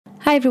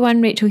Hi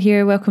everyone, Rachel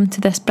here. Welcome to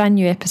this brand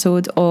new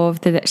episode of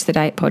the Ditch the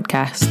Diet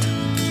podcast.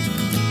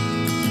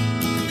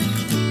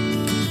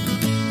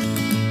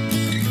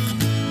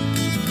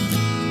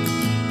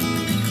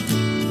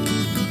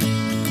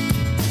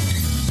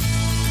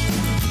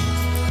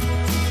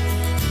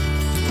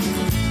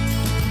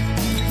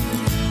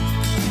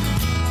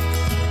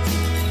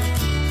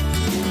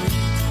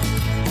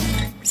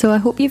 So I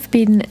hope you've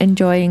been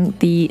enjoying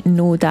the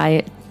No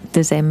Diet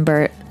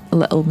December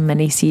little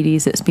mini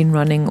series that's been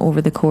running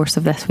over the course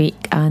of this week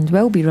and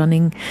will be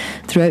running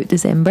throughout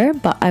December,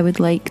 but I would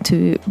like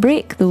to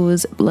break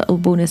those little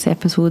bonus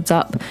episodes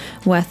up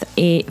with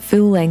a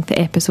full-length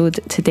episode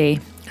today.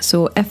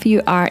 So if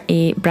you are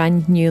a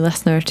brand new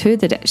listener to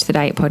the Ditch the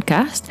Diet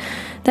podcast,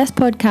 this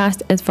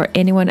podcast is for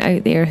anyone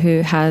out there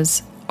who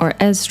has or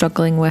is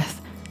struggling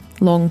with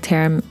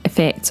long-term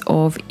effects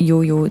of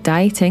yo-yo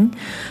dieting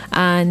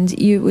and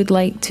you would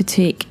like to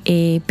take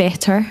a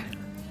better,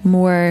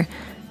 more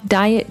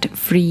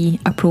diet-free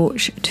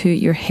approach to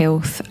your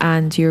health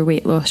and your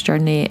weight loss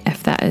journey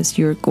if that is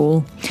your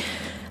goal.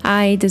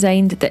 I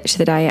designed Ditch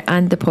the Diet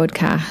and the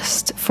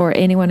podcast for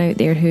anyone out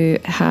there who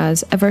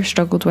has ever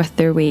struggled with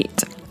their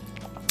weight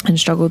and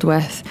struggled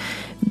with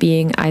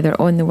being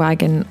either on the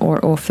wagon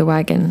or off the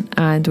wagon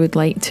and would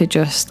like to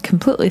just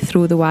completely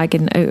throw the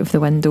wagon out of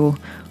the window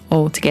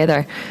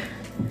altogether.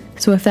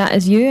 So if that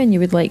is you and you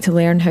would like to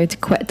learn how to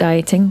quit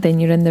dieting, then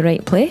you're in the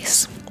right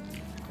place.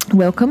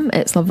 Welcome,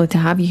 it's lovely to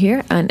have you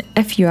here, and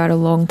if you are a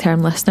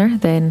long-term listener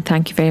then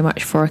thank you very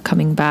much for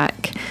coming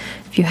back.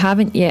 If you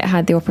haven't yet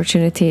had the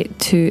opportunity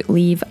to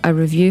leave a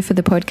review for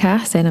the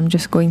podcast, then I'm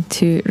just going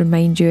to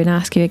remind you and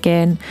ask you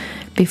again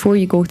before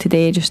you go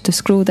today just to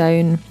scroll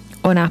down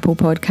on Apple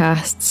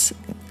Podcasts,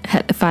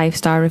 hit the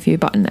 5-star review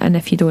button, and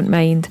if you don't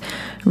mind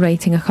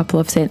writing a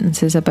couple of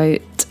sentences about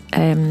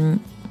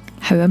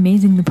how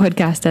amazing the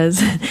podcast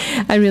is.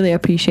 I really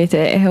appreciate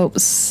it. It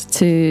helps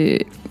to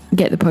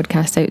get the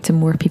podcast out to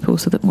more people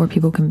so that more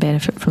people can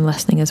benefit from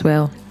listening as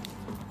well.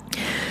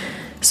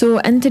 So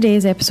in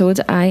today's episode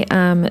I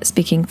am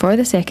speaking for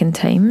the second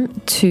time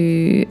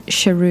to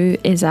Shahroo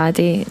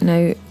Izadi.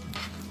 Now,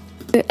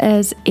 who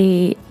is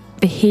a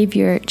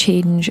behaviour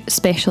change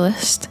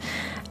specialist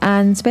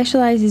and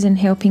specialises in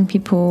helping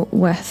people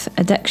with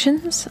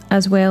addictions,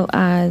 as well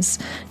as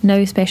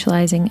now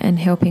specialising in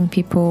helping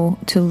people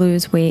to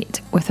lose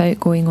weight without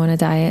going on a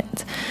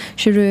diet.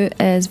 Shahroo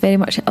is very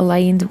much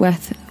aligned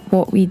with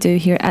what we do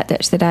here at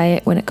Ditch the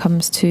Diet when it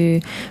comes to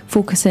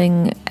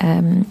focusing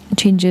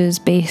changes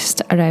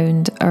based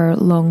around our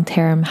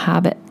long-term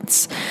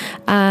habits.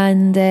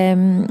 And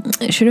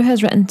Shahroo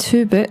has written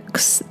 2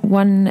 books.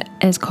 One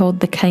is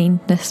called The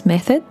Kindness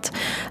Method,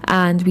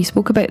 and we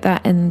spoke about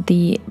that in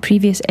the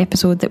previous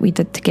episode that we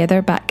did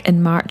together back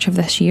in March of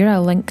this year.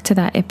 I'll link to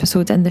that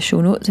episode in the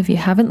show notes. If you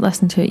haven't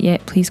listened to it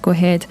yet, please go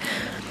ahead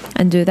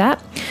and do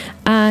that.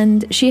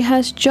 And she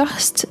has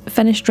just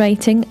finished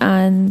writing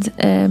and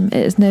it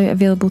is now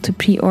available to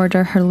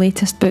pre-order her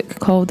latest book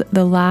called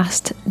The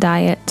Last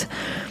Diet,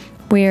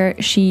 where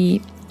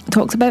she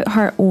talks about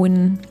her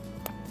own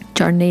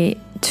journey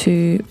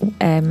to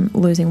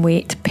losing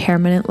weight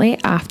permanently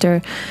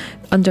after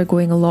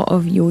undergoing a lot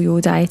of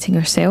yo-yo dieting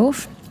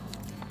herself,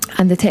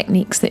 and the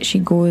techniques that she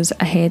goes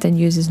ahead and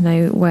uses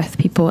now with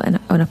people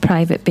on a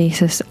private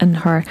basis in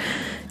her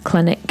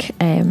clinic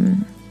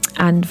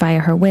and via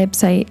her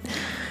website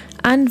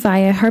and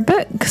via her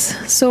books.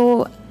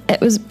 So it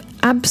was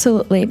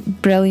absolutely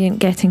brilliant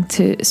getting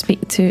to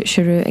speak to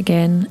Shahroo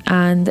again,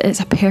 and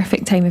it's a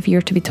perfect time of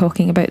year to be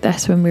talking about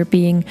this when we're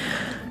being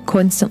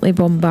constantly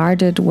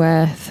bombarded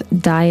with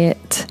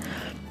diet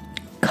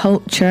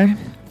culture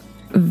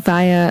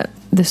via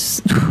the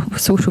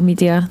social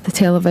media, the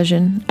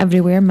television,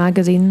 everywhere,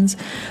 magazines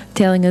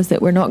telling us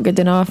that we're not good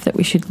enough, that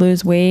we should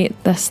lose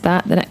weight, this,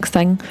 that, the next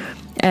thing.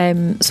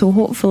 So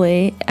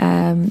hopefully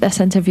this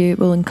interview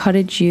will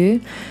encourage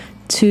you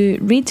to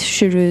read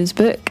Shahroo's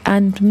book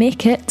and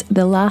make it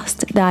the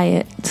last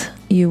diet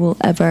you will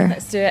ever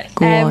Let's do it.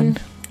 go on.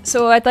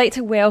 So I'd like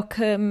to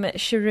welcome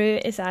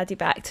Shahroo Izadi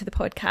back to the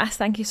podcast.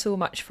 Thank you so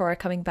much for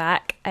coming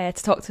back to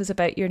talk to us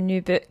about your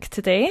new book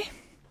today.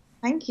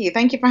 Thank you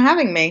for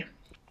having me.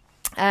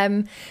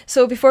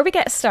 So before we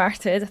get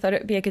started, I thought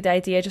it would be a good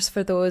idea just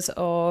for those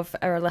of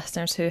our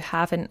listeners who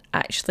haven't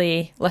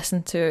actually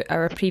listened to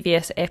our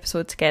previous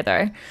episode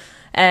together,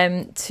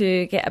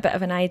 to get a bit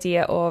of an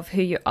idea of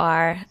who you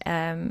are,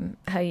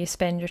 how you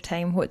spend your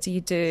time, what do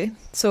you do.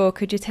 So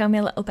could you tell me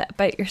a little bit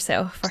about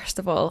yourself first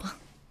of all?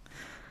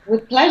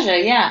 With pleasure,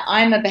 yeah.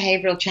 I'm a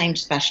behavioural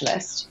change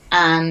specialist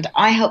and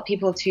I help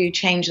people to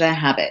change their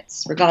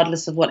habits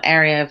regardless of what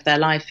area of their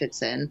life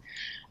it's in.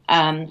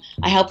 I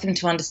help them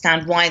to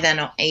understand why they're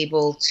not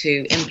able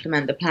to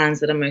implement the plans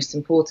that are most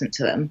important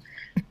to them,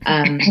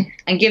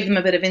 and give them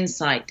a bit of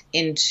insight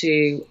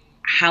into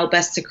how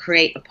best to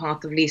create a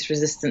path of least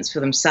resistance for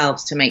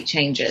themselves to make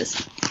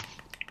changes.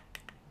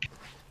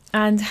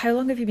 And how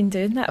long have you been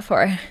doing that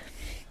for?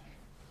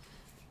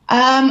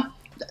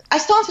 I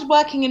started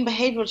working in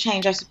behavioural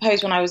change, I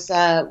suppose, when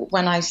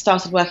I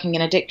started working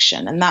in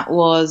addiction, and that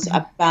was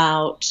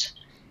about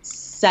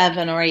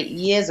 7 or 8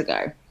 years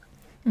ago.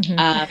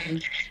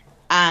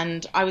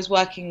 And I was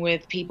working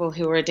with people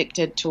who were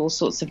addicted to all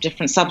sorts of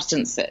different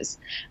substances.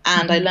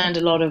 And I learned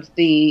a lot of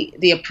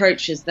the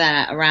approaches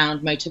there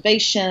around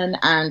motivation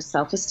and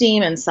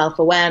self-esteem and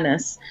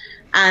self-awareness.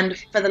 And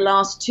for the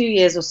last 2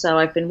 years or so,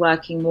 I've been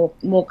working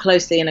more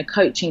closely in a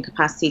coaching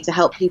capacity to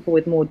help people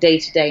with more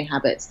day-to-day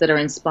habits that are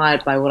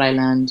inspired by what I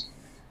learned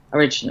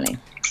originally.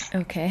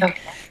 Okay.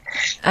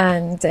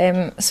 And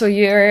so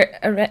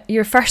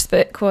your first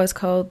book was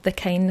called The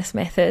Kindness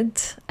Method.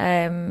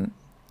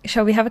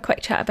 Shall we have a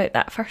quick chat about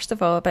that first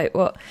of all, about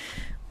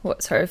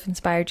what sort of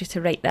inspired you to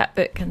write that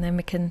book, and then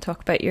we can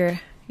talk about your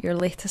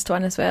latest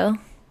one as well?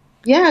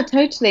 Yeah,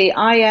 totally.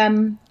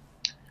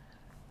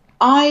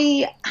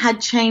 I had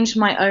changed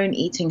my own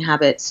eating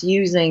habits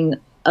using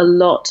a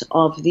lot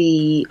of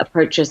the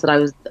approaches that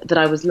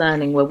I was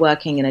learning were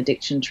working in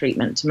addiction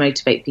treatment to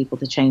motivate people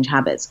to change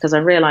habits, because I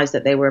realized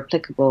that they were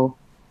applicable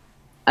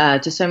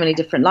to so many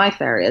different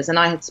life areas. And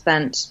I had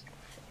spent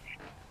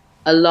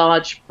a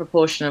large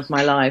proportion of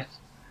my life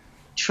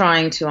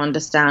trying to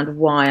understand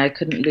why I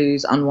couldn't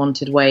lose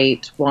unwanted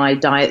weight, why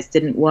diets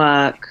didn't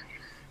work,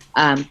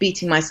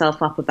 beating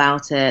myself up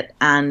about it,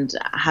 and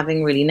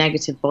having really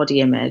negative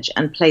body image,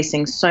 and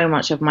placing so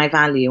much of my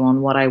value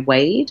on what I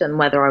weighed and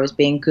whether I was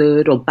being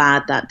good or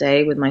bad that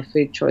day with my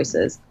food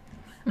choices.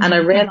 And I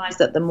realized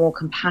that the more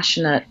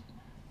compassionate,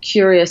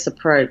 curious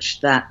approach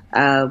that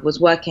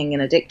was working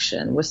in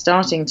addiction was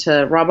starting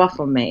to rub off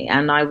on me,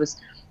 and I was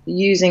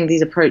using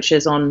these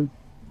approaches on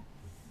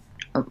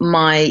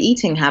my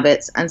eating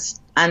habits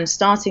and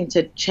starting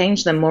to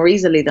change them more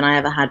easily than I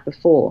ever had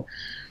before.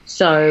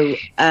 So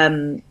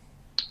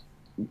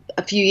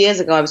a few years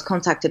ago, I was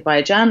contacted by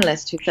a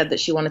journalist who said that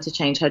she wanted to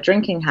change her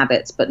drinking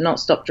habits but not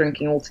stop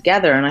drinking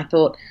altogether. And I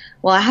thought,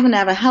 well, I haven't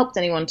ever helped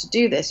anyone to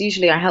do this.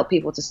 Usually I help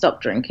people to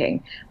stop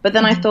drinking. But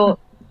then I thought,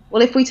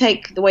 well, if we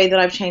take the way that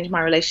I've changed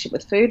my relationship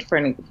with food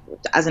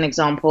as an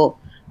example,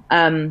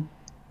 I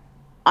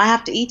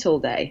have to eat all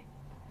day.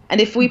 And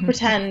if we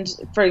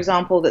pretend, for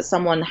example, that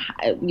someone,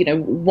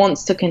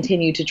 wants to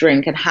continue to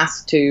drink and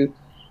has to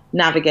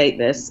navigate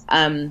this,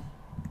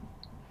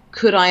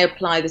 could I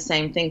apply the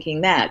same thinking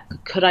there?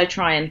 Could I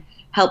try and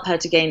help her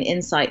to gain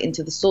insight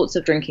into the sorts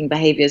of drinking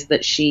behaviors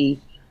that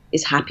she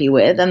is happy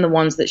with and the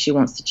ones that she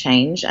wants to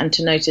change, and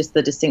to notice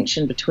the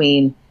distinction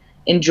between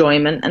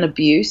enjoyment and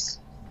abuse?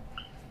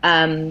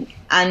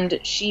 And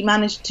she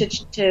managed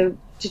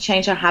to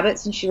change her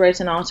habits, and she wrote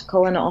an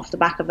article, and off the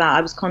back of that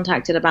I was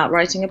contacted about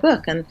writing a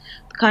book. And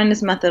The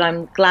Kindness Method,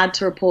 I'm glad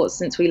to report,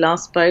 since we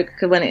last spoke,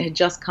 when it had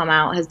just come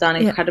out, has done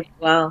incredibly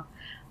well.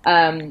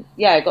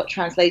 It got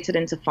translated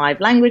into 5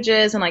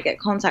 languages, and I get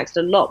contacted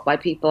a lot by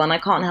people, and I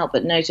can't help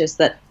but notice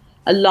that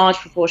a large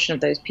proportion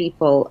of those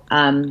people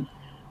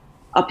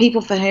are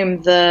people for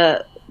whom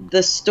the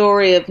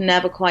story of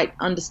never quite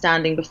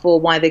understanding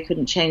before why they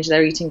couldn't change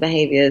their eating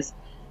behaviors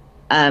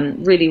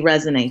really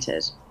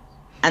resonated.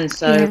 And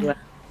so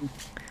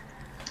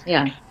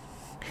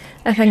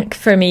I think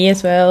for me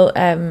as well,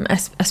 I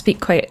speak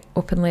quite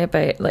openly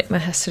about my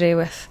history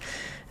with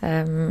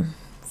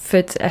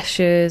food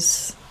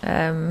issues,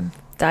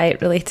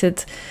 diet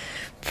related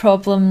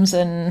problems,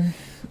 and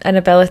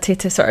inability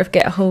to sort of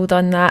get a hold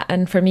on that.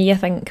 And for me, I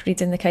think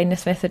reading The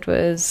Kindness Method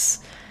was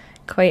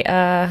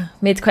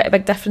made quite a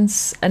big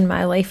difference in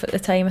my life at the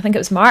time. I think it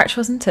was March,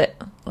 wasn't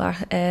it?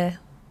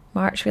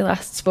 March we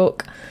last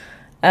spoke.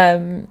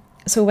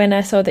 So when I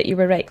saw that you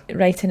were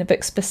writing a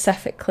book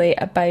specifically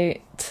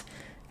about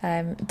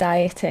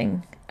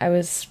dieting, I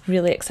was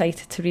really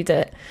excited to read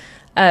it.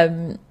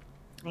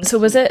 So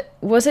was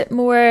it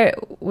more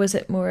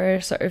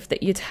sort of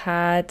that you'd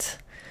had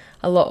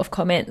a lot of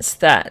comments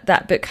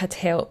that book had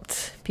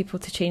helped people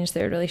to change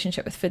their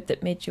relationship with food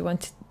that made you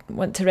want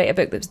to write a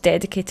book that was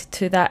dedicated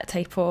to that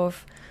type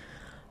of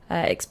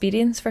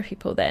experience for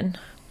people then?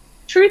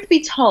 Truth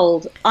be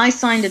told, I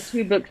signed a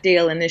 2-book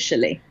deal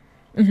initially.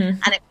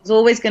 And it was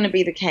always going to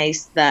be the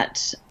case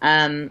that,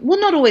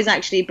 not always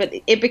actually, but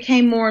it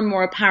became more and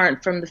more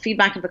apparent from the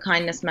feedback of The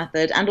Kindness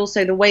Method, and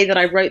also the way that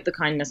I wrote The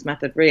Kindness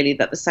Method, really,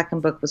 that the second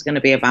book was going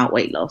to be about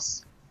weight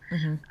loss,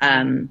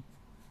 and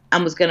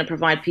was going to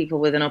provide people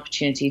with an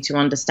opportunity to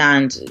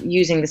understand,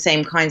 using the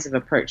same kinds of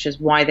approaches,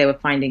 why they were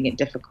finding it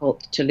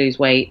difficult to lose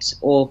weight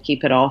or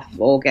keep it off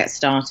or get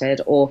started,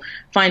 or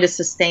find a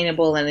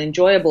sustainable and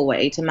enjoyable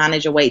way to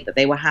manage a weight that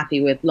they were happy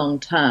with long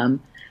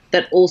term,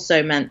 that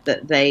also meant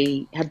that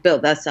they had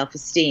built their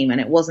self-esteem.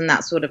 And it wasn't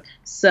that sort of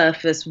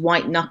surface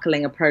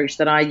white-knuckling approach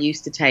that I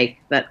used to take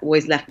that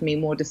always left me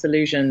more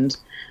disillusioned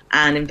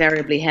and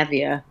invariably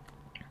heavier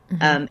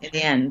in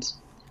the end.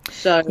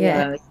 So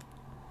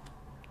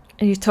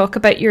you talk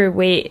about your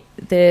weight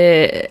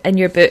in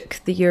your book,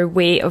 your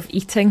way of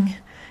eating,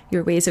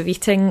 your ways of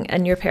eating,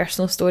 and your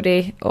personal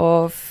story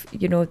of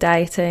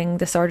dieting,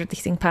 disordered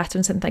eating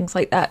patterns and things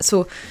like that.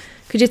 So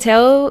Could you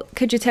tell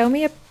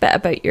me a bit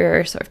about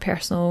your sort of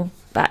personal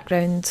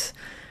background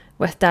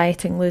with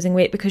dieting, losing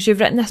weight? Because you've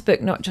written this book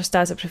not just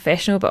as a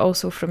professional, but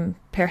also from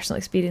personal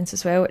experience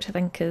as well, which I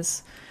think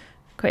is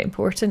quite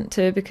important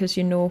too, because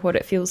you know what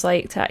it feels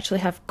like to actually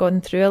have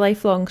gone through a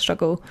lifelong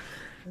struggle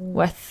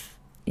with,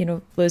 you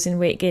know, losing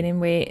weight, gaining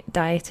weight,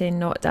 dieting,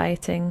 not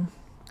dieting.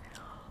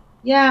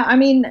 Yeah, I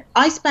mean,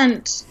 I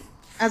spent,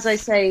 as I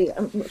say,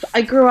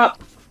 I grew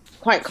up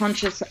quite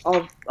conscious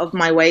of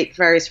my weight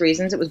for various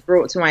reasons. It was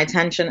brought to my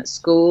attention at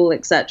school,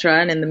 etc.,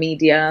 and in the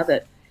media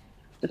that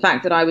the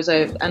fact that I was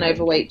an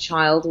overweight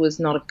child was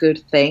not a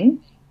good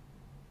thing.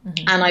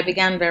 And I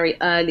began very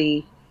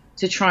early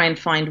to try and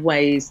find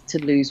ways to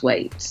lose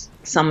weight.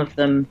 Some of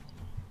them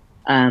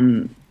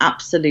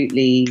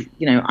absolutely,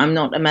 you know, I'm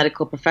not a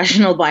medical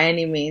professional by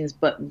any means,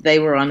 but they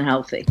were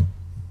unhealthy.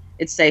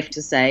 It's safe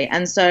to say.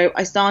 And so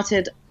I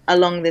started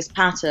along this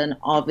pattern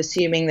of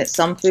assuming that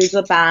some foods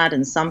were bad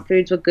and some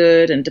foods were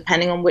good. And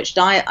depending on which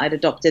diet I'd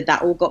adopted,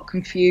 that all got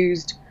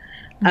confused.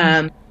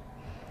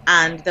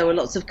 And there were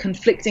lots of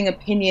conflicting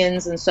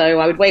opinions. And so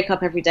I would wake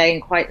up every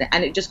day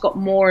and it just got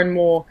more and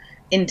more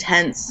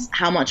intense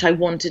how much I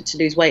wanted to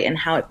lose weight and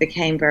how it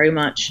became very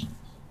much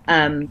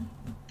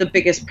the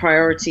biggest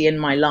priority in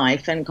my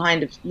life, and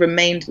kind of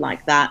remained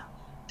like that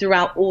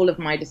throughout all of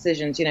my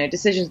decisions, you know,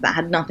 decisions that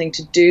had nothing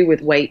to do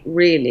with weight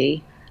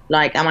really.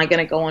 Like, am I going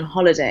to go on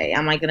holiday?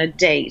 Am I going to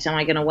date? Am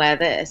I going to wear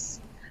this?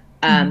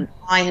 I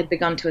had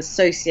begun to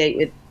associate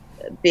with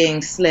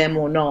being slim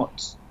or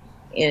not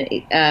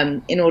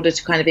in order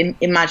to kind of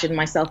imagine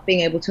myself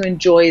being able to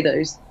enjoy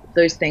those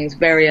things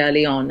very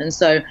early on. And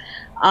so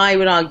I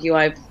would argue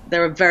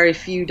there are very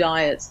few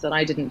diets that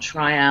I didn't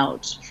try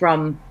out,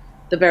 from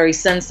the very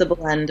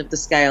sensible end of the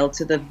scale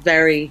to the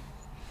very,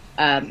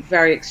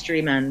 very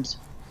extreme end.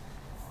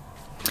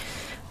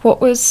 What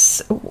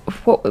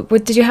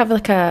did you have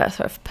like a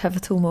sort of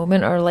pivotal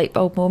moment or a light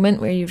bulb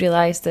moment where you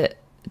realised that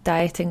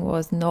dieting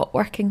was not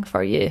working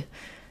for you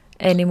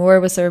anymore?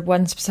 Was there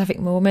one specific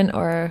moment,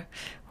 or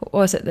what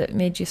was it that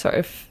made you sort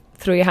of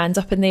throw your hands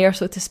up in the air,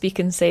 so to speak,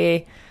 and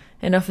say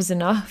enough is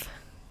enough?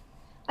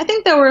 I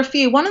think there were a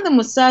few. One of them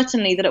was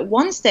certainly that at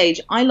one stage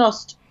I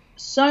lost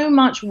so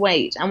much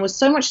weight and was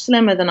so much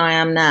slimmer than I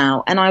am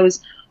now, and I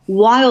was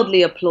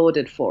wildly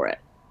applauded for it.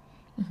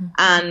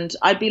 And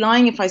I'd be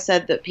lying if I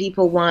said that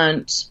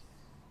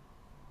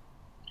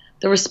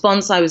the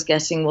response I was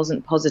getting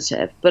wasn't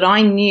positive. But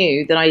I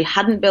knew that I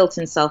hadn't built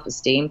in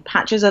self-esteem.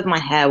 Patches of my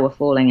hair were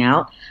falling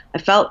out. I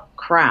felt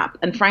crap.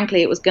 And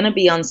frankly, it was going to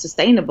be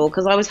unsustainable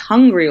because I was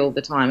hungry all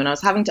the time and I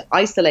was having to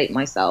isolate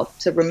myself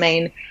to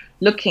remain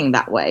looking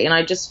that way. And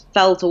I just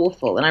felt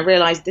awful. And I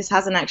realized this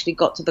hasn't actually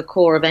got to the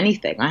core of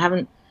anything. I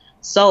haven't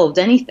solved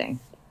anything.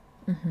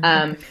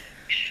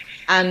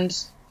 And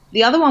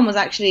the other one was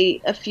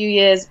actually a few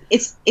years.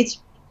 It's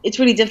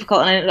really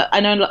difficult, and I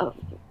know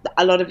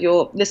a lot of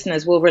your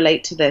listeners will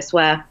relate to this,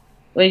 where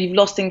you've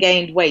lost and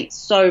gained weight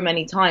so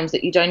many times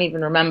that you don't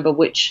even remember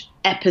which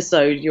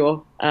episode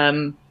you're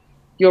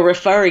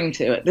referring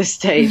to at this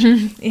stage.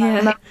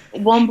 At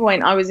one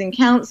point, I was in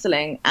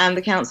counselling, and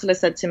the counsellor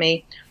said to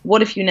me,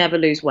 "What if you never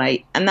lose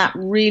weight?" And that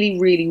really,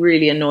 really,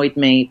 really annoyed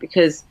me,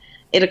 because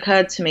it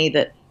occurred to me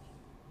that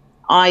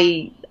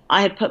I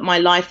had put my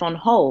life on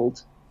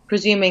hold,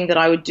 presuming that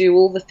I would do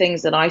all the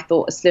things that I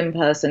thought a slim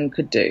person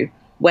could do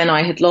when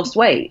I had lost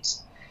weight.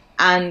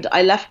 And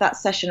I left that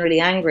session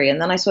really angry.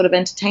 And then I sort of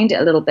entertained it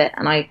a little bit,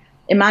 and I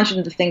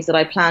imagined the things that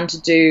I planned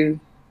to do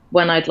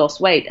when I'd lost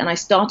weight, and I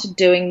started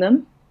doing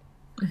them.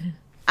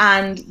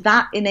 And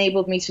that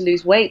enabled me to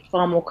lose weight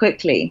far more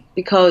quickly,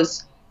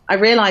 because I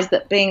realized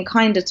that being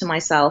kinder to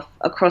myself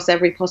across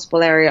every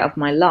possible area of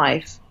my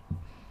life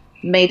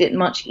made it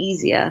much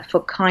easier for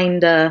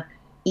kinder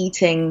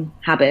eating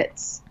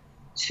habits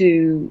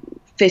to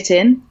fit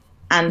in,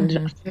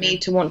 and for me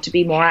to want to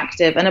be more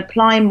active and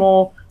apply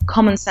more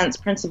common sense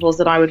principles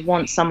that I would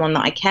want someone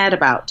that I cared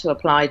about to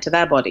apply to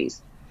their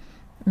bodies.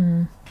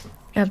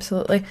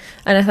 Absolutely.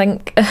 And I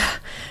think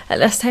at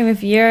this time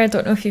of year, I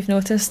don't know if you've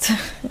noticed,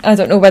 I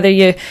don't know whether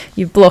you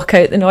block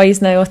out the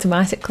noise now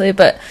automatically,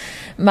 but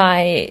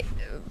my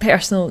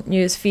personal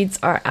news feeds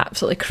are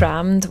absolutely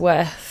crammed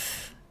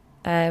with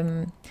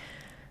I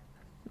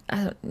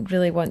don't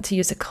really want to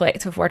use a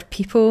collective word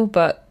people,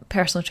 but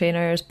personal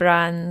trainers,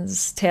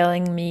 brands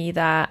telling me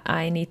that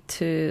I need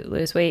to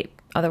lose weight,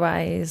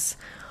 otherwise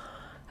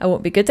I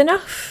won't be good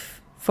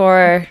enough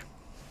for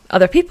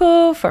other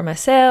people, for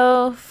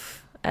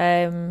myself.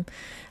 And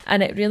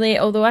it really,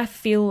 although I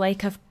feel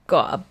like I've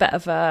got a bit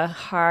of a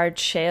hard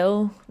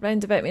shell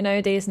round about me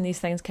nowadays, and these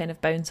things kind of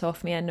bounce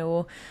off me, I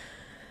know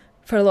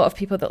for a lot of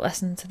people that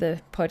listen to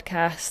the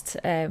podcast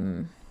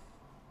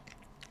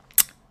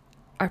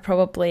are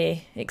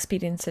probably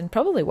experiencing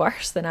probably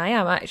worse than I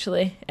am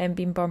actually, and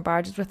being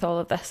bombarded with all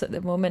of this at the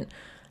moment.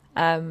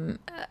 And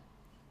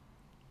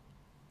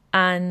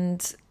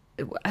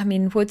I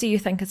mean, what do you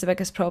think is the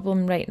biggest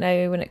problem right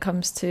now when it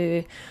comes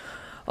to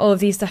all of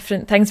these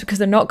different things? Because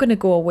they're not going to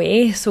go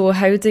away. So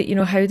how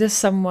does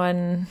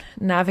someone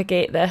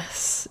navigate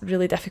this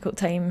really difficult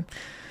time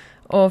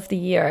of the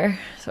year,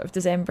 sort of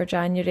December,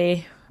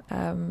 January,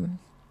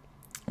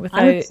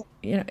 without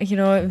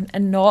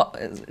and not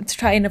to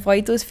try and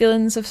avoid those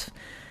feelings of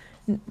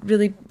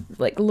really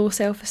like low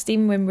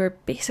self-esteem when we're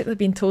basically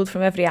being told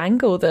from every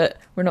angle that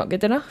we're not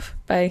good enough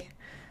by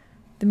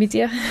the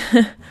media.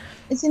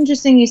 It's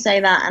interesting you say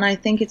that, and I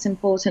think it's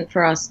important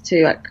for us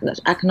to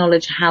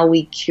acknowledge how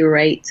we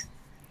curate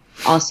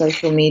our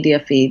social media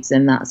feeds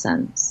in that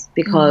sense,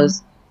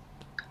 because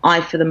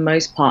I, for the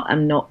most part,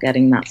 am not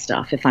getting that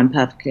stuff, if I'm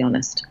perfectly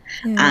honest.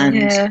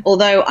 And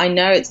although I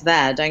know it's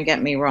there, don't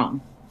get me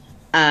wrong,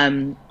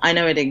 I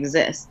know it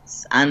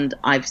exists and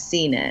I've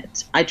seen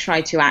it, I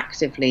try to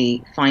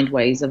actively find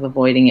ways of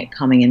avoiding it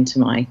coming into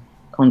my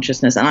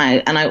consciousness. And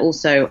I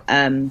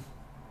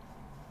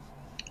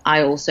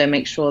also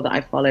make sure that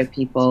I follow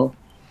people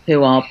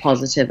who are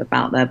positive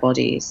about their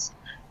bodies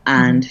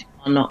and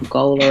are not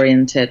goal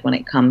oriented when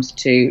it comes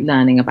to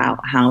learning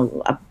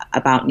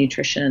about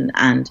nutrition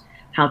and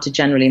how to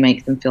generally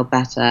make them feel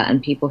better,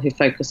 and people who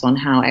focus on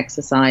how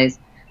exercise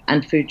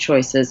and food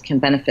choices can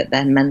benefit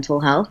their mental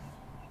health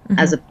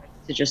as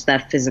opposed to just their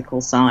physical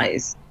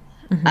size.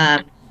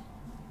 Can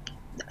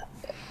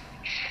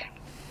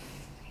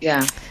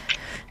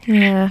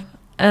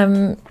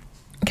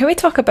we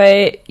talk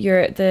about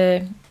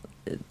the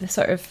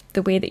sort of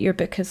the way that your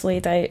book is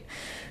laid out?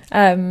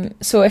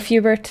 So if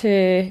you were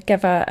to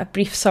give a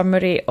brief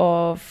summary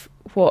of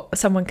what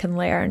someone can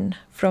learn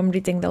from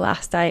reading The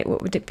Last Diet,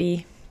 what would it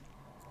be?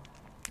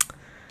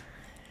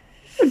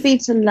 It would be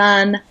to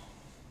learn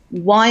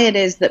why it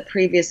is that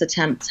previous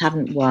attempts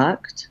haven't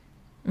worked.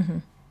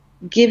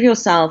 Give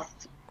yourself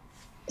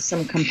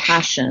some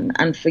compassion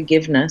and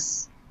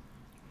forgiveness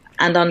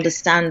and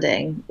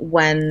understanding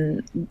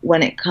when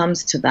it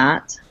comes to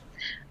that,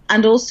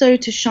 and also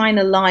to shine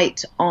a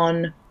light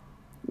on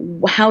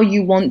how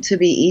you want to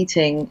be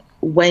eating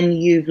when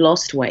you've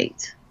lost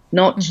weight,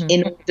 not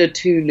in order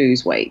to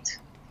lose weight.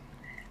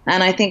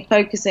 And I think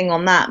focusing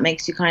on that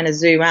makes you kind of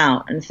zoom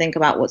out and think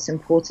about what's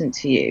important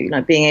to you,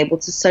 like being able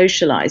to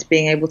socialize,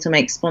 being able to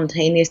make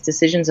spontaneous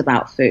decisions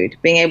about food,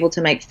 being able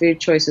to make food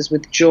choices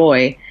with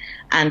joy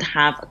and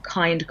have a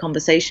kind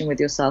conversation with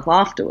yourself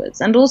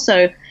afterwards. And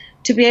also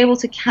to be able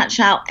to catch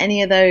out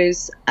any of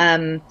those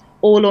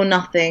all or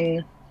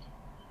nothing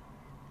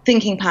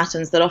thinking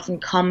patterns that often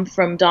come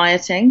from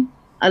dieting.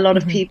 A lot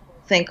of people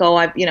think, oh,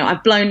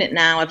 I've blown it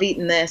now, I've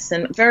eaten this.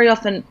 And very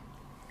often,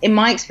 in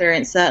my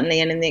experience,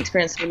 certainly, and in the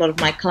experience of a lot of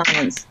my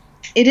clients,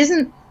 it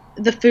isn't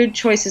the food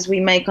choices we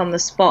make on the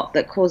spot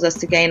that cause us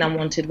to gain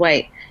unwanted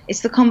weight.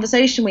 It's the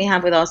conversation we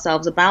have with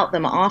ourselves about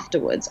them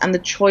afterwards and the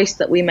choice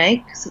that we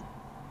make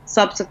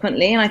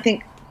subsequently. And I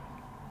think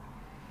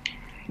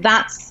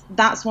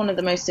that's one of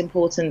the most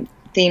important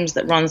themes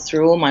that runs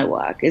through all my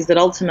work, is that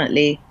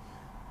ultimately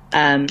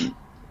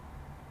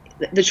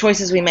the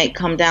choices we make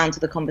come down to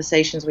the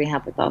conversations we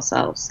have with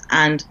ourselves.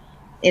 And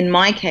in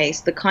my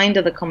case, the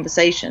kinder the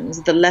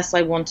conversations, the less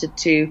I wanted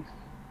to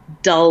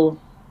turn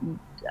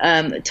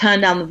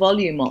down the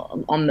volume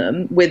on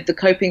them with the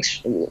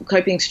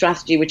coping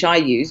strategy which I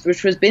used,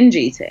 which was binge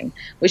eating,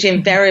 which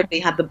invariably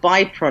had the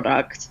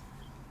byproduct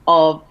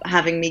of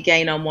having me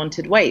gain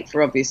unwanted weight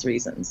for obvious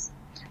reasons.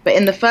 But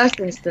in the first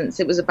instance,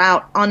 it was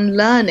about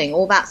unlearning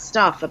all that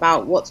stuff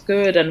about what's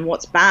good and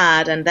what's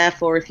bad, and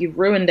therefore if you've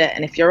ruined it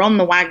and if you're on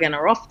the wagon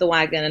or off the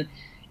wagon, and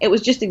it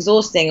was just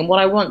exhausting. And what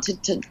I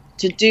wanted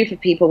to do for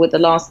people with The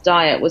Last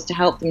Diet was to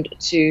help them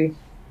to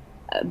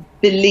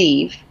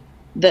believe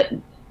that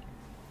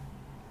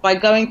by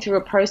going through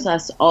a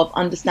process of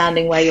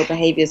understanding where your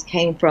behaviors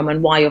came from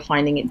and why you're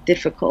finding it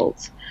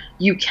difficult,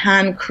 you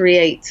can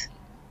create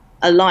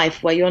a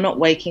life where you're not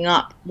waking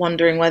up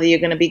wondering whether you're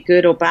going to be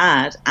good or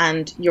bad,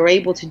 and you're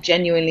able to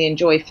genuinely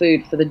enjoy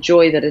food for the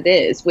joy that it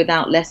is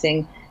without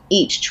letting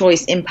each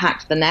choice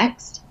impact the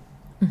next.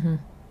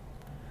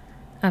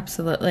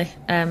 Absolutely.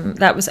 I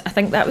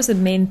think that was the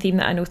main theme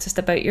that I noticed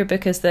about your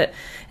book, is that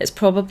it's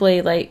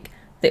probably like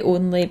the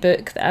only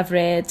book that I've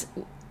read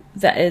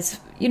that is,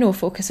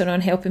 focusing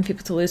on helping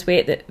people to lose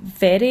weight, that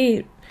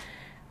very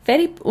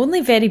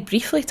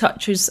briefly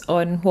touches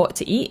on what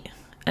to eat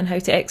and how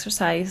to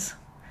exercise.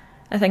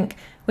 I think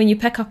when you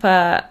pick up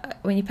a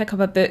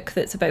book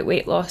that's about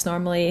weight loss,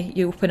 normally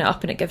you open it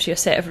up and it gives you a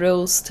set of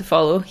rules to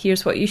follow.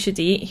 Here's what you should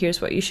eat,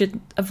 here's what you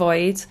should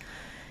avoid,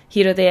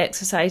 here are the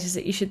exercises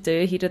that you should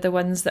do, here are the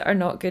ones that are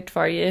not good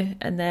for you,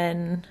 and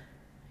then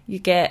you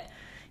get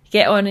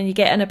on and you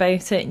get in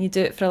about it and you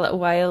do it for a little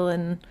while,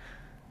 and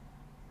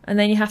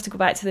then you have to go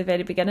back to the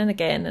very beginning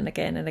again and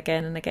again and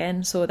again and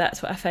again. So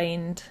that's what I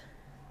find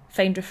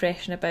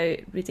refreshing about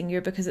reading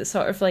your book, because it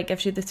sort of like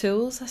gives you the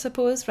tools, I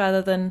suppose,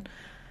 rather than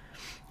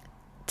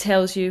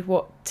tells you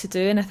what to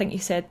do. And I think you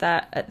said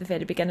that at the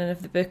very beginning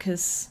of the book,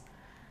 is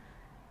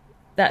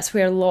that's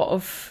where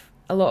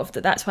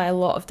that's why a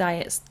lot of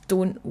diets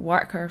don't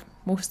work, or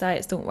most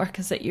diets don't work,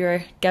 is that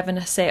you're given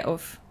a set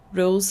of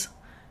rules,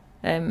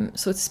 so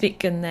to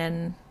speak. And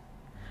then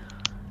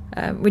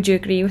would you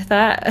agree with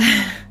that?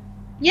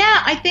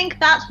 Yeah, I think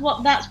that's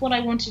what I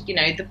wanted.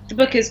 The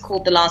book is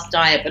called The Last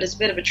Diet, but it's a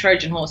bit of a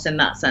Trojan horse in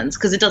that sense,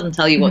 because it doesn't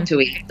tell you what to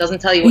eat, it doesn't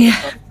tell you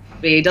what to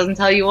be, it doesn't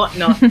tell you what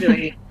not to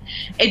eat.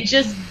 It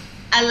just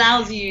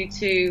allows you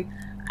to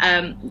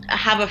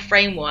have a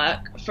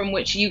framework from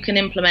which you can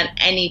implement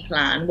any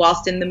plan,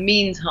 whilst in the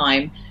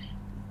meantime,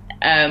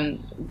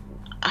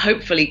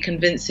 hopefully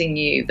convincing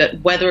you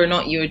that whether or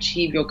not you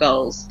achieve your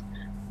goals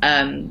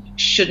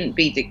shouldn't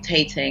be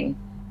dictating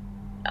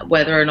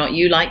whether or not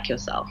you like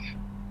yourself,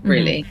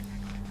 really.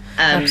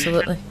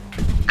 Absolutely.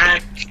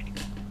 And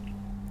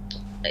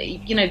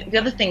you know, the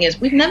other thing is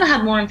we've never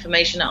had more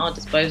information at our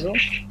disposal.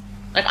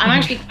 Like, I'm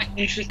actually quite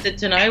interested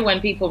to know when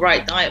people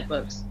write diet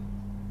books,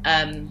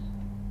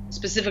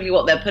 specifically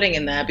what they're putting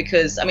in there,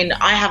 because I mean,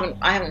 I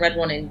haven't read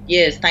one in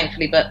years,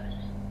 thankfully, but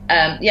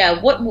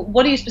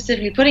what are you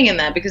specifically putting in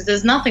there? Because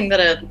there's nothing that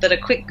a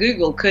quick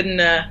Google couldn't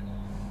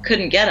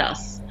get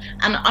us.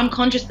 And I'm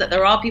conscious that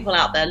there are people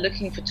out there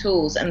looking for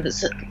tools, and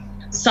that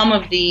some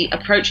of the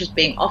approaches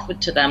being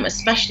offered to them,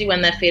 especially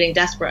when they're feeling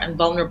desperate and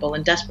vulnerable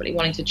and desperately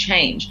wanting to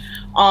change,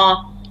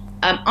 are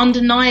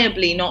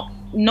undeniably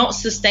not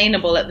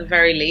sustainable at the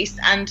very least,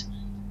 and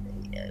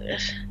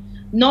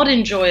not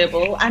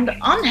enjoyable and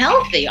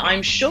unhealthy,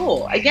 I'm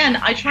sure. Again,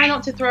 I try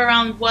not to throw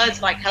around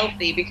words like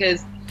healthy,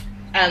 because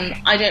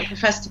I don't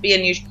profess to be a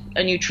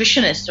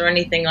nutritionist or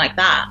anything like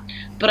that.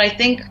 But I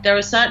think there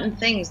are certain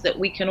things that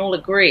we can all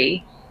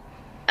agree,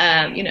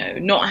 you know,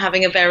 not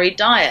having a varied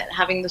diet,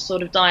 having the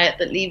sort of diet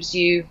that leaves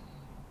you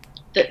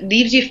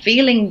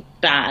feeling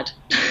bad.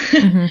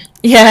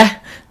 Yeah.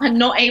 And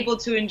not able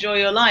to enjoy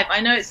your life. I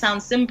know it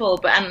sounds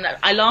simple, and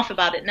I laugh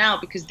about it now,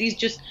 because these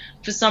just,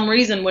 for some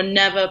reason, were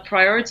never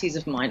priorities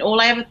of mine. All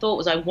I ever thought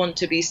was I want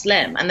to be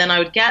slim. And then I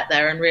would get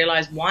there and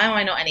realize, why am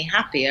I not any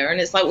happier? And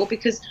it's like, well,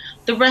 because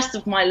the rest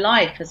of my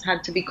life has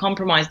had to be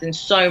compromised in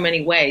so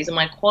many ways, and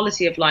my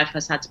quality of life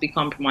has had to be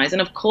compromised.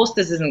 And of course,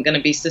 this isn't going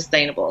to be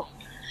sustainable.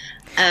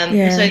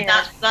 So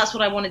that's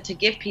what I wanted to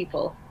give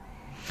people.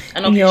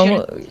 An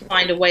opportunity to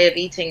find a way of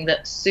eating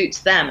that suits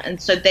them,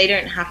 and so they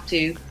don't have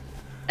to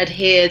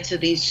adhere to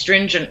these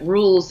stringent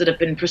rules that have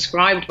been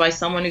prescribed by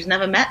someone who's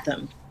never met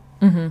them.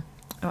 Oh,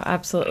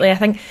 absolutely. I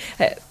think,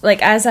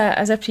 like, as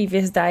a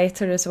previous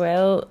dieter as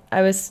well,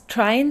 I was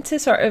trying to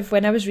sort of,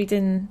 when I was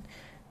reading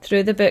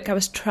through the book, I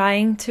was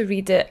trying to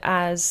read it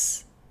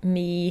as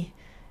me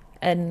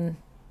in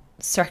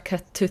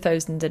circa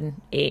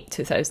 2008,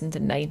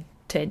 2009,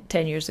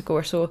 10 years ago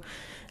or so.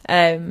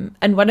 And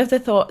one of the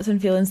thoughts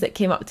and feelings that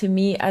came up to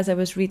me as I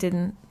was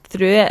reading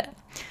through it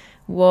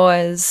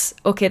was,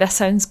 okay, this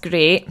sounds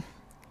great,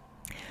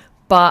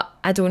 but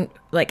I don't,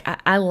 like,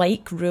 I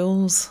like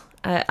rules.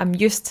 I'm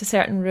used to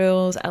certain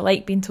rules. I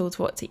like being told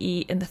what to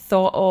eat, and the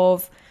thought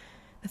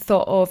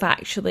of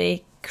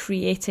actually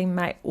creating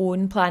my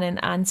own plan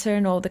and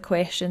answering all the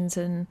questions,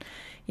 and,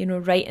 you know,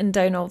 writing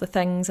down all the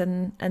things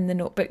in the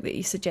notebook that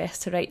you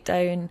suggest to write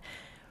down,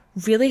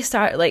 really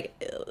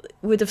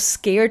would have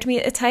scared me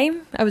at the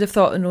time. I would have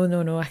thought,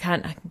 no, I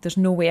can't. There's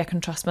no way I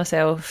can trust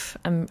myself.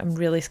 I'm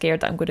really scared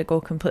that I'm going to go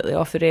completely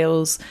off the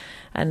rails,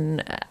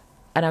 and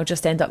I'll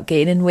just end up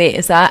gaining weight.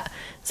 Is that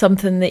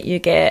something that you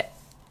get?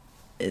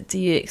 Do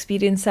you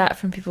experience that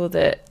from people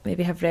that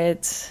maybe have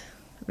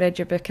read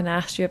your book and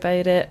asked you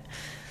about it?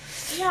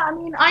 Yeah, I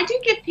mean, I do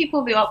give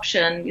people the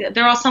option.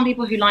 There are some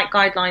people who like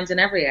guidelines in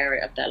every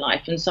area of their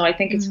life, and so I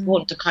think it's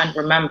important to kind of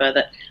remember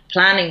that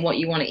planning what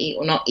you want to eat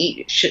or not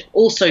eat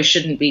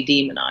shouldn't be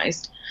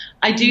demonized.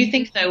 I do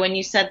think, though, when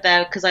you said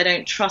there, because I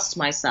don't trust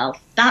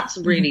myself, that's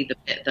really the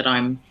bit that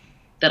I'm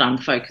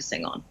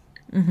focusing on.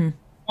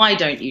 Why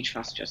don't you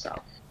trust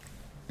yourself?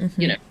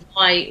 You know,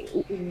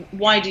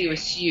 why do you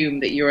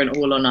assume that you're an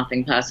all or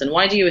nothing person?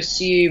 Why do you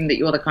assume that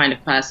you're the kind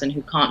of person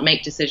who can't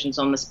make decisions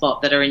on the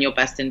spot that are in your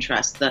best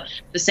interest, the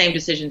same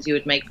decisions you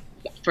would make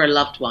for a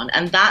loved one?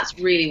 And that's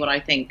really what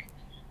I think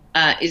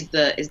is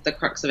the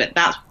crux of it.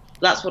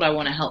 That's what I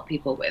want to help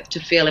people with, to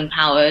feel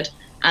empowered,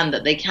 and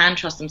that they can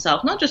trust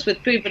themselves, not just with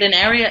food, but in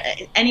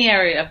any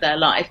area of their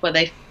life where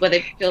they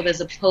feel there's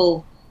a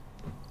pull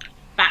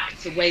back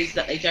to ways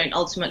that they don't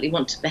ultimately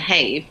want to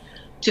behave,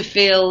 to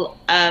feel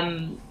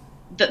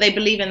that they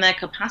believe in their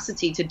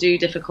capacity to do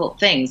difficult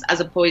things, as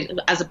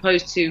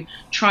opposed to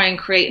try and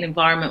create an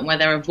environment where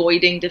they're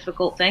avoiding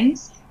difficult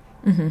things.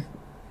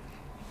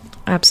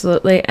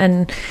 Absolutely.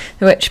 And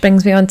which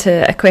brings me on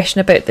to a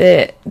question about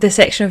the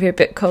section of your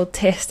book called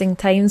Testing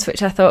Times,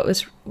 which I thought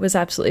was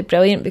absolutely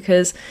brilliant,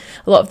 because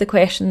a lot of the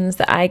questions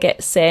that I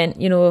get sent,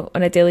 you know,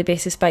 on a daily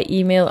basis by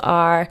email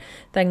are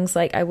things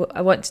like, I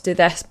want to do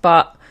this,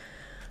 but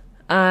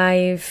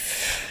I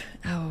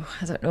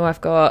don't know,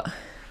 I've got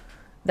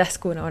this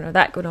going on or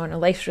that going on, or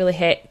life's really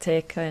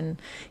hectic,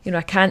 and, you know,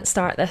 I can't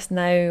start this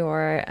now,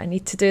 or I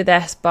need to do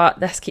this,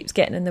 but this keeps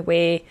getting in the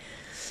way.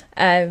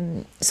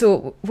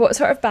 So what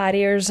sort of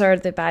barriers are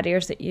the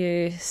barriers that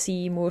you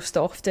see most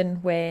often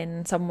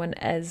when someone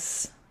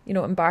is, you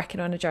know, embarking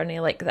on a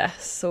journey like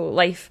this? So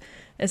life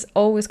is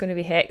always going to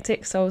be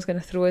hectic. It's always going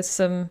to throw us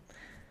some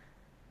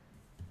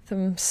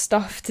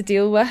stuff to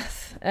deal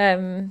with.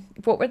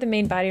 What were the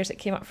main barriers that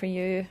came up for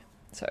you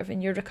sort of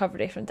in your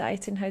recovery from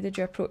dieting? How did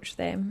you approach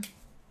them?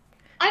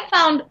 I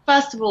found,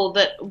 first of all,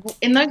 that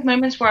in those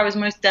moments where I was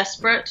most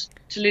desperate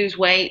to lose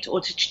weight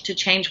or to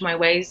change my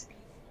ways,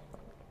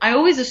 I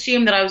always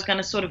assumed that I was going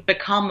to sort of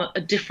become a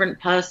different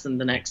person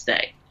the next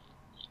day.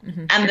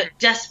 and that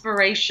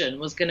desperation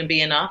was going to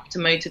be enough to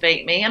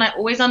motivate me. And I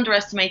always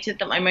underestimated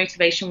that my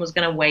motivation was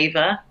going to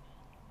waver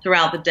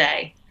throughout the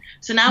day.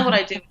 So now what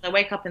I do is I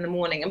wake up in the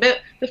morning, and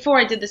before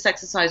I did this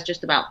exercise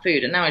just about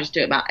food, and now I just do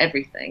it about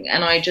everything.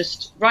 And I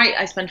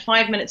spend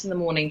 5 minutes in the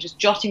morning just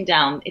jotting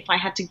down, if I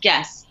had to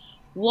guess,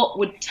 what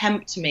would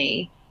tempt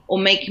me or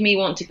make me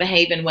want to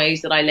behave in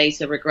ways that I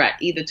later regret,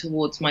 either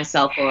towards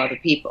myself or other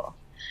people.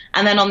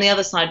 And then on the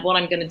other side, what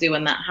I'm going to do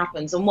when that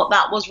happens. And what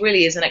that was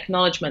really is an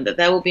acknowledgement that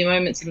there will be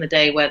moments in the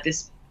day where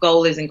this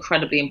goal is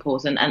incredibly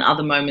important and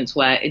other moments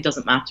where it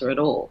doesn't matter at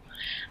all.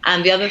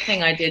 And the other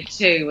thing I did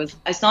too was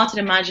I started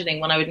imagining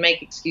when I would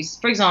make excuses.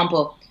 For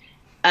example,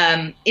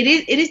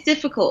 it is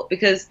difficult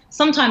because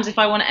sometimes if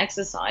I want to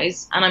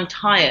exercise and I'm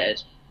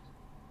tired,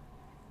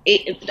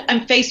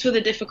 I'm faced with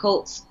a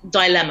difficult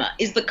dilemma.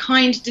 Is the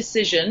kind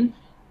decision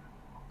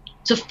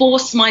to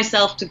force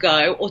myself to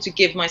go or to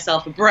give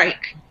myself a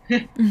break?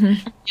 You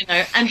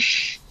know, and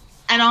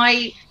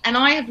I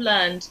have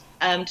learned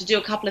to do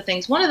a couple of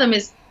things. One of them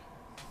is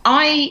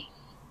I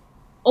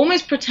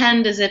almost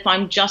pretend as if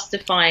I'm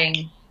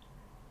justifying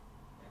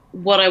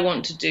what I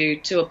want to do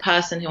to a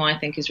person who I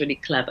think is really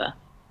clever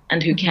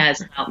and who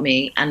cares about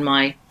me and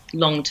my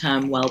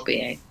long-term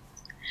well-being.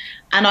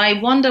 And I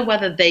wonder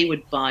whether they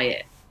would buy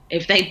it,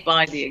 if they'd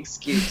buy the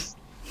excuse.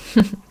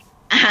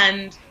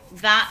 And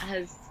that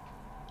has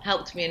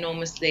helped me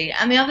enormously.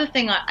 And the other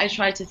thing I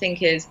try to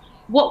think is,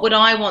 what would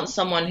I want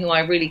someone who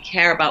I really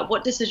care about,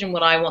 what decision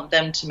would I want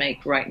them to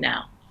make right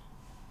now?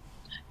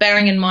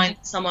 Bearing in mind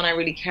someone I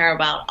really care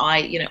about,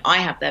 I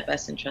have their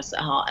best interests at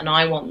heart, and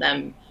I want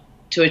them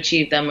to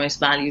achieve their most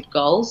valued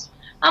goals.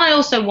 And I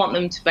also want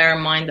them to bear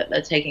in mind that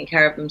they're taking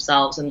care of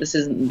themselves and this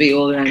isn't the be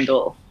all and end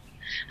all.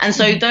 And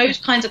so those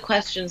kinds of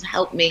questions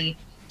help me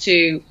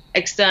to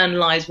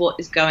externalize what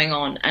is going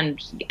on and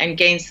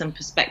gain some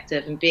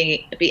perspective and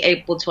be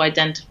able to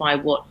identify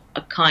what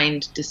a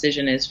kind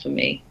decision is for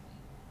me.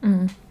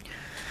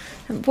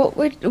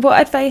 What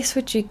advice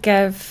would you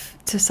give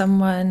to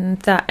someone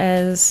that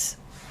is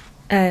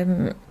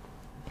going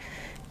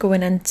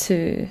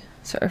into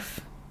sort of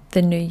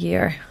the new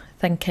year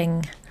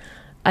thinking,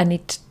 I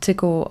need to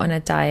go on a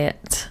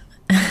diet?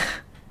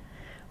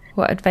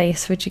 What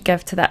advice would you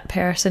give to that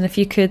person if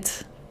you could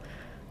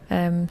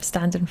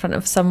stand in front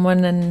of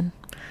someone and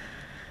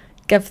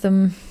give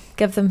them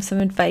some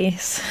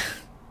advice?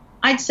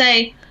 I'd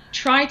say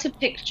try to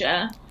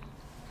picture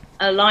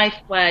a life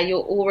where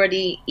you're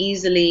already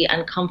easily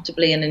and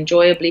comfortably and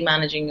enjoyably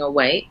managing your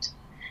weight,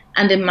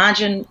 and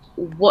imagine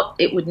what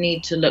it would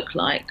need to look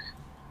like,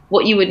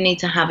 what you would need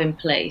to have in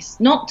place,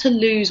 not to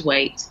lose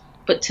weight,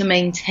 but to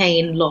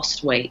maintain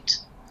lost weight.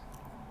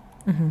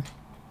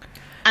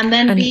 And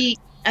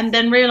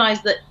then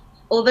realize that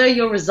although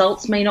your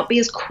results may not be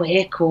as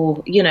quick,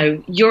 or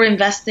you're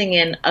investing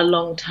in a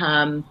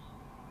long-term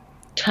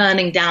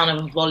turning down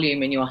of a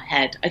volume in your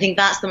head. I think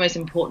that's the most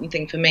important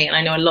thing for me, and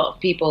I know a lot of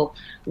people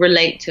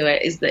relate to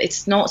it, is that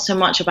it's not so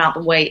much about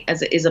the weight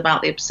as it is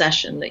about the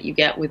obsession that you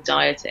get with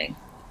dieting.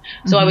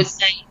 So I would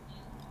say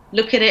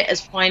look at it as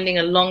finding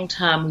a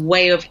long-term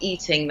way of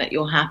eating that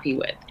you're happy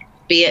with,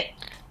 be it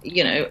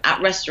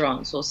at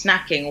restaurants or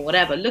snacking or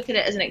whatever. Look at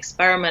it as an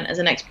experiment, as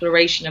an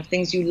exploration of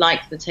things you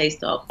like the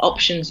taste of,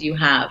 options you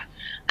have,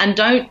 and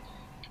don't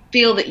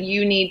feel that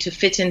you need to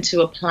fit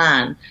into a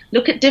plan.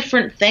 Look at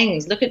different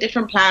things, look at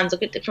different plans,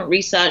 look at different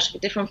research, look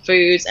at different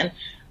foods, and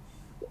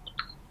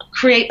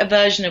create a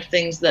version of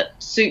things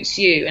that suits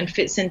you and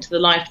fits into the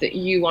life that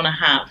you want to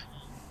have.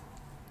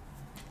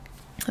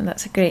 And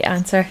that's a great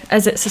answer.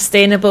 Is it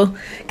sustainable?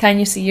 Can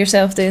you see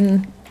yourself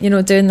doing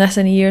this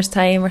in a year's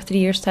time, or 3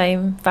 years'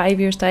 time, 5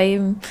 years'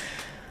 time,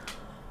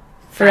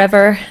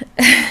 forever?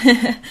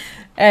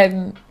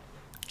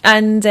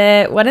 And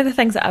one of the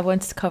things that I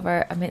wanted to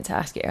cover, I meant to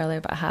ask you earlier,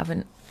 but I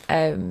haven't,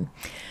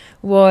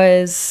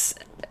 was,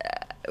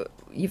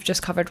 you've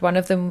just covered one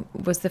of them,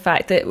 was the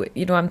fact that,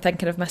 I'm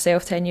thinking of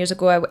myself 10 years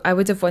ago, I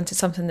would have wanted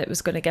something that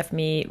was going to give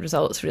me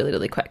results really,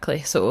 really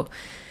quickly. So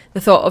the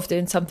thought of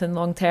doing something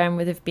long term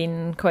would have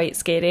been quite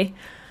scary.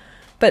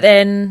 But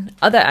then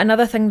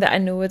another thing that I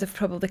know would have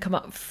probably come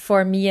up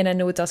for me, and I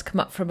know does come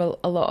up from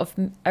a lot of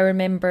our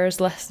members,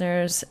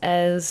 listeners,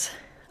 is,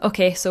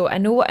 okay, so I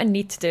know what I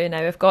need to do now.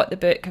 I've got the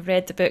book, I've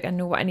read the book, I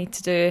know what I need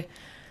to do.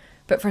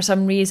 But for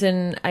some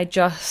reason, I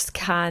just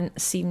can't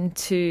seem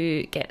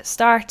to get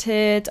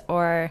started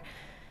or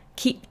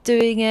keep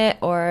doing it,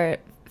 or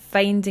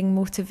finding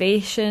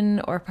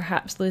motivation, or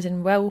perhaps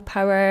losing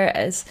willpower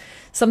is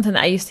something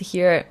that I used to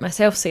hear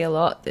myself say a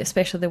lot,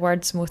 especially the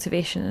words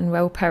motivation and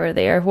willpower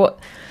there. In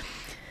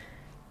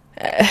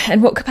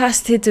what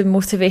capacity do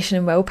motivation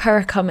and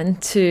willpower come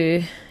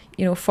into,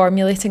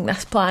 formulating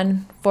this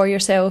plan for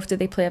yourself? Do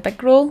they play a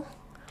big role?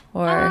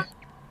 Or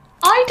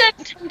I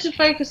don't tend to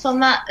focus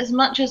on that as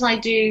much as I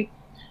do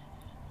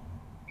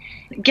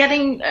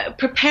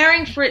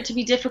preparing for it to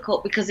be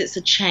difficult because it's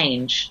a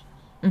change.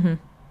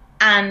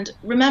 And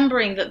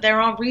remembering that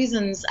there are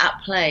reasons at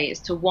play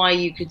as to why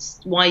you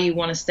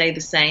want to stay the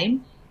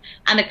same.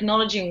 and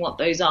acknowledging what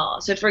those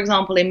are. So, for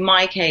example, in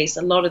my case,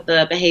 a lot of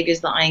the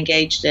behaviors that I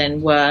engaged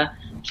in were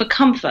for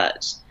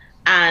comfort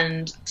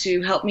and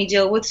to help me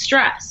deal with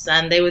stress,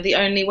 and they were the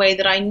only way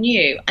that I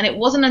knew. And it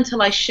wasn't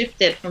until I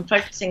shifted from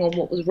focusing on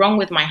what was wrong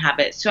with my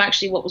habits to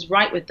actually what was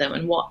right with them,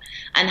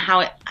 and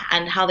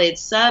how they had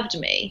served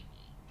me,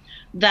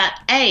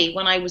 that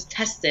when I was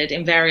tested,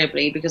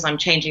 invariably, because I'm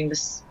changing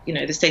this,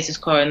 the status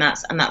quo, and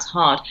that's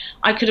hard,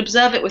 I could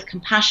observe it with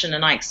compassion,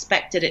 and I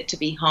expected it to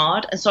be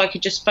hard, and so I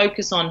could just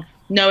focus on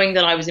knowing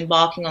that I was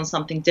embarking on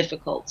something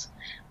difficult,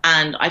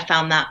 and I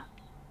found that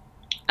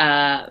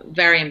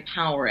very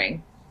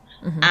empowering.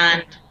 Mm-hmm.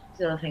 And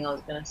the other thing I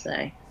was going to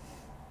say,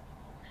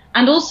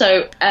 and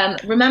also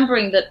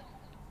remembering that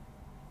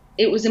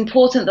it was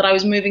important that I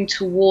was moving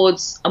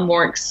towards a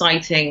more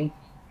exciting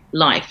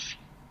life.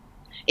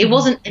 It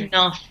wasn't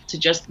enough to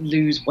just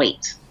lose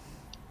weight.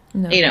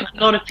 No. A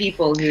lot of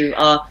people who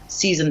are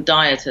seasoned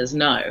dieters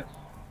know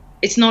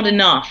it's not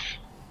enough.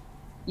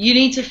 You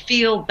need to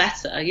feel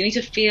better. You need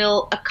to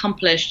feel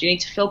accomplished. You need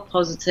to feel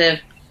positive.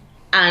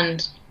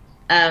 And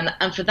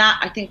for that,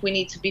 I think we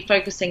need to be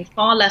focusing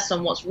far less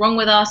on what's wrong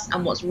with us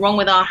and what's wrong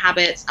with our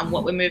habits and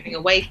what we're moving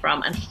away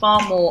from, and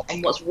far more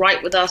on what's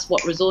right with us,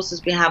 what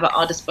resources we have at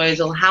our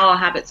disposal, how our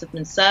habits have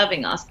been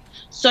serving us,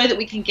 so that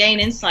we can gain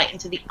insight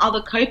into the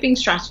other coping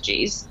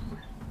strategies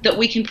that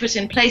we can put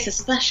in place,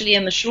 especially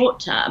in the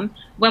short term,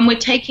 when we're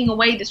taking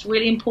away this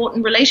really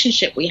important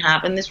relationship we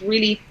have and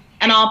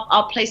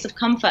our place of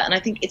comfort. And I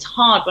think it's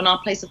hard when our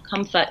place of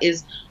comfort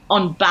is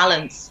on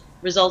balance,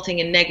 resulting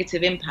in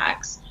negative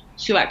impacts,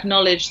 to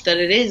acknowledge that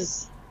it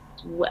is,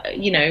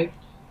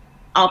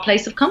 our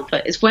place of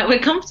comfort is where we're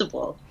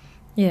comfortable.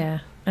 Yeah,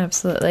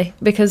 absolutely.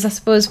 Because I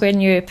suppose when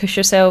you push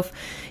yourself,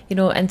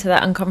 into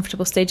that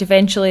uncomfortable stage,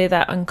 eventually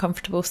that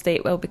uncomfortable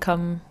state will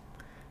become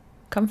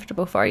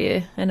comfortable for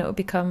you, and it will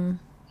become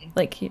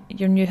like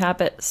your new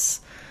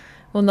habits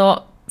will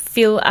not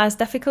feel as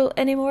difficult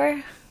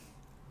anymore.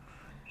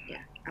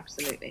 Yeah,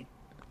 absolutely.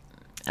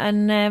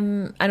 And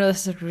I know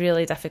this is a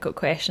really difficult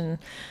question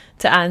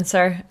to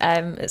answer.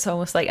 It's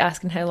almost like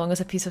asking how long is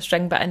a piece of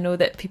string, but I know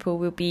that people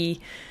will be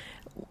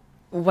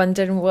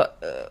wondering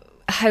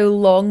how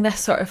long this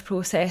sort of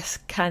process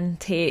can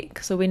take.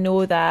 So we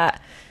know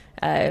that,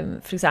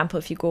 for example,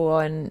 if you go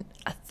on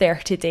a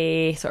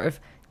 30-day sort of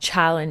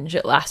challenge,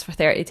 it lasts for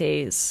 30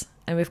 days,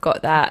 and we've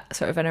got that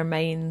sort of in our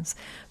minds.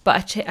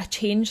 But a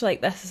change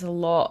like this is a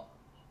lot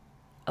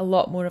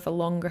more of a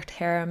longer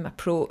term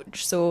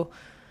approach. So,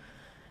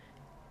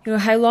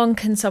 how long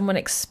can someone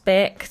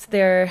expect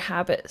their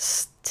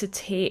habits to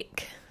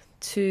take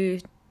to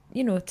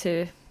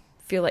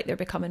feel like they're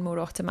becoming more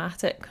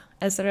automatic?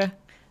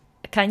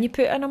 Can you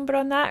put a number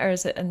on that, or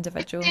is it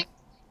individual?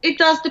 It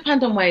does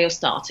depend on where you're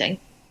starting.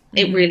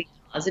 It really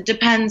does. It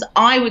depends.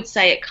 I would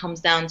say it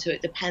comes down to,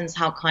 it depends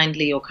how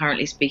kindly you're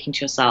currently speaking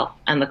to yourself,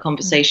 and the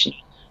conversation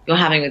you're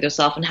having with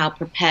yourself, and how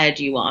prepared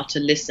you are to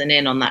listen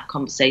in on that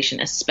conversation,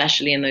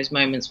 especially in those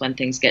moments when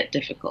things get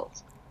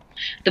difficult.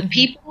 The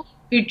people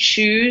who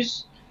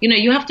choose,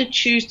 you have to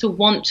choose to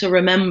want to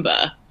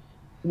remember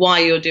why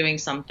you're doing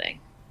something.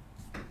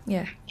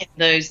 Yeah. In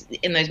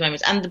those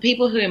moments, and the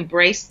people who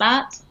embrace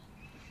that,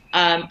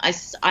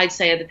 I'd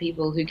say, are the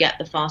people who get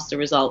the faster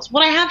results.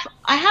 What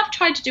I have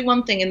tried to do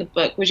one thing in the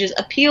book, which is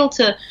appeal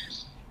to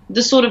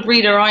the sort of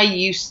reader I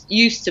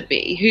used to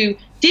be, who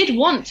did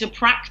want to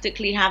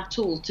practically have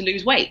tools to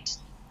lose weight.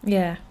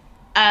 Yeah.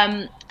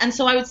 And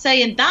so I would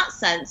say, in that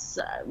sense,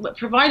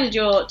 provided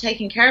you're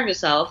taking care of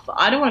yourself,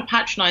 I don't want to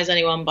patronize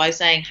anyone by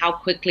saying how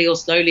quickly or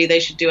slowly they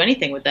should do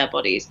anything with their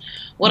bodies.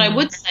 What I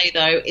would say,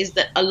 though, is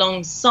that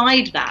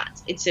alongside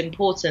that, it's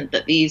important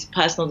that these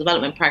personal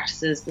development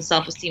practices, the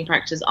self-esteem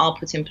practices, are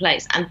put in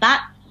place. And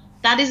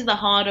that is the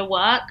harder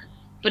work,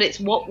 but it's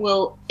what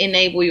will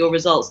enable your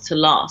results to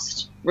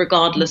last,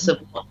 regardless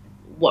of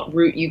what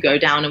route you go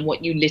down and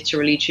what you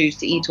literally choose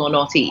to eat or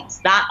not eat.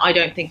 That, I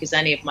don't think, is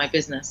any of my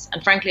business.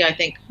 And frankly, I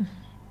think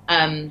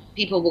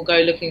people will go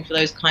looking for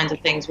those kinds of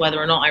things whether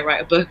or not I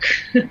write a book.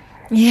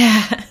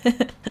 Yeah,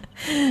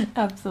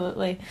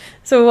 absolutely.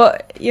 So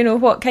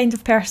what kind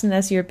of person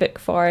is your book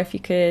for, if you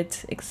could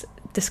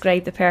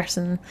describe the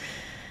person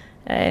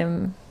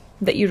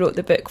that you wrote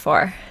the book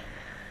for?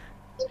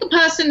 The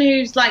person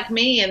who's like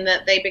me, and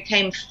that they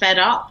became fed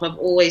up of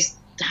always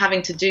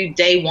having to do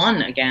day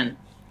one again.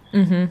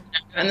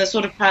 And the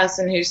sort of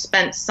person who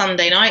spent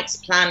Sunday nights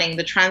planning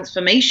the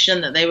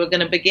transformation that they were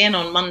going to begin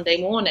on Monday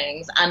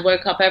mornings, and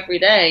woke up every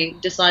day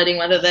deciding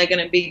whether they're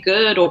going to be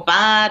good or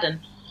bad, and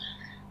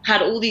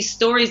had all these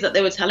stories that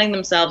they were telling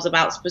themselves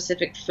about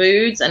specific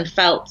foods, and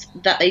felt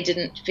that they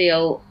didn't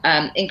feel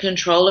in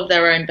control of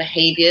their own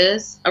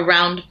behaviors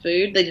around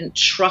food. They didn't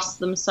trust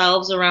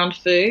themselves around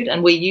food,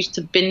 and were used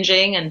to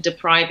binging and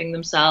depriving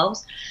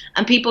themselves.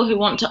 And people who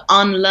want to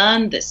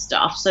unlearn this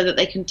stuff so that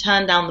they can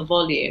turn down the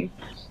volume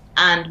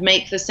and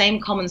make the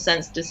same common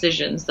sense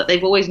decisions that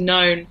they've always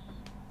known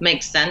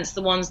make sense,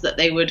 the ones that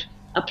they would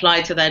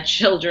apply to their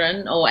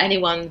children or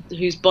anyone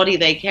whose body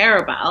they care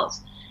about,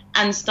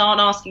 and start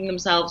asking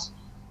themselves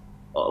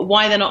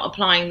why they're not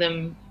applying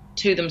them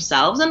to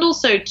themselves, and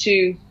also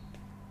to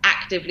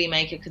actively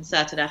make a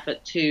concerted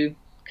effort to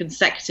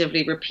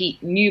consecutively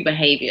repeat new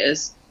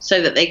behaviors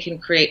so that they can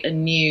create a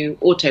new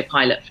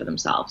autopilot for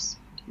themselves,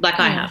 like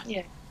I have.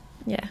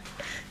 Yeah,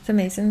 it's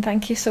amazing.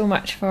 Thank you so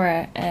much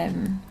for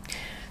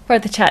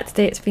the chat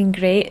today. It's been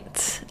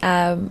great.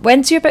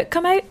 When's your book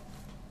come out?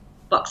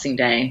 Boxing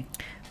Day.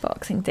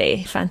 Boxing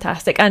Day,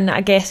 fantastic. And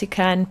I guess you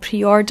can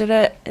pre-order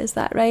it, is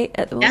that right,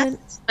 at the moment? Yes,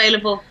 it's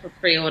available for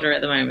pre-order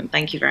at the moment.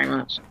 Thank you very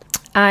much.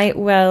 I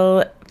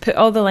will put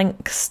all the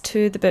links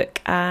to the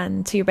book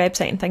and to your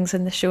website and things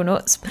in the show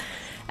notes.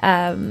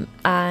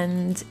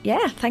 And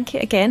yeah, thank you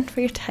again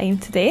for your time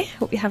today.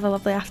 Hope you have a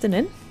lovely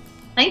afternoon.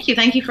 Thank you.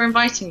 Thank you for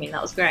inviting me.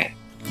 That was great.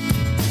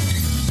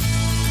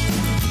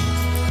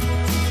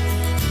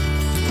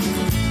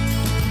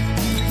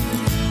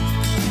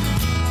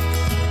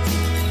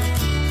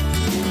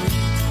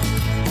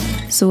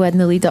 So in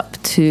the lead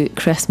up to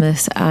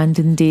Christmas and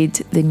indeed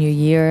the new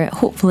year,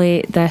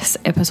 hopefully this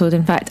episode,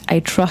 in fact I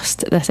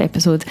trust this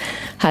episode,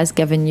 has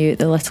given you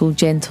the little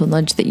gentle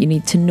nudge that you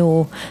need to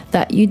know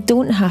that you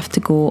don't have to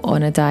go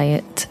on a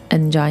diet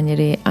in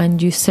January,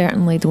 and you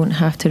certainly don't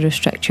have to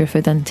restrict your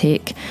food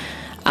intake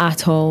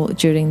at all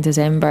during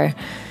December.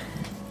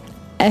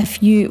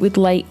 If you would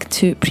like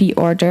to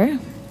pre-order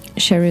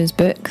Shahroo's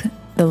book,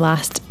 The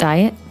Last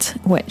Diet,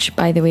 which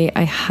by the way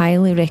I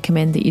highly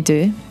recommend that you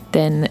do,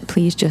 then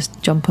please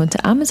just jump onto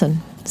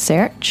Amazon,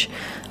 search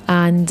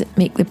and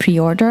make the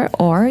pre-order,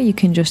 or you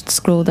can just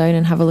scroll down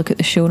and have a look at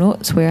the show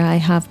notes where I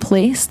have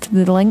placed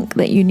the link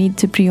that you need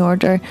to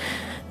pre-order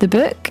the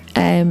book.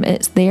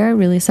 It's there,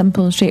 really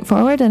simple and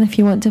straightforward, and if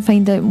you want to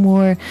find out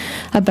more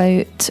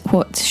about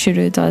what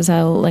Shahroo does,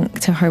 I'll link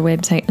to her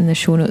website in the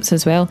show notes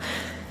as well.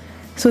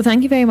 So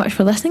thank you very much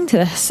for listening to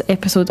this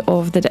episode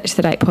of the Ditch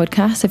the Diet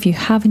podcast. If you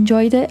have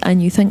enjoyed it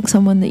and you think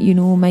someone that you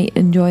know might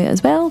enjoy it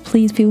as well,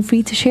 please feel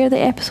free to share the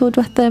episode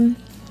with them.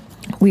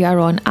 We are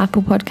on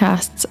Apple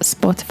Podcasts,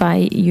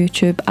 Spotify,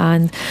 YouTube,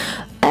 and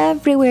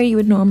everywhere you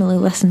would normally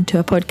listen to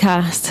a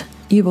podcast,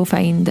 you will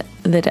find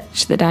the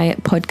Ditch the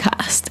Diet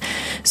podcast.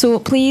 So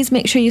please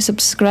make sure you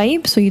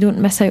subscribe so you don't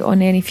miss out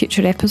on any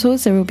future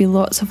episodes. There will be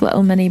lots of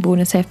little mini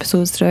bonus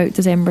episodes throughout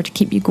December to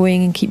keep you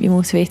going and keep you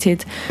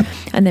motivated.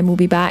 And then we'll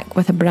be back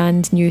with a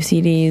brand new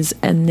series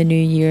in the new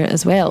year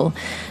as well.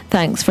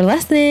 Thanks for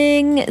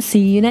listening.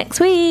 See you next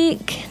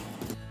week.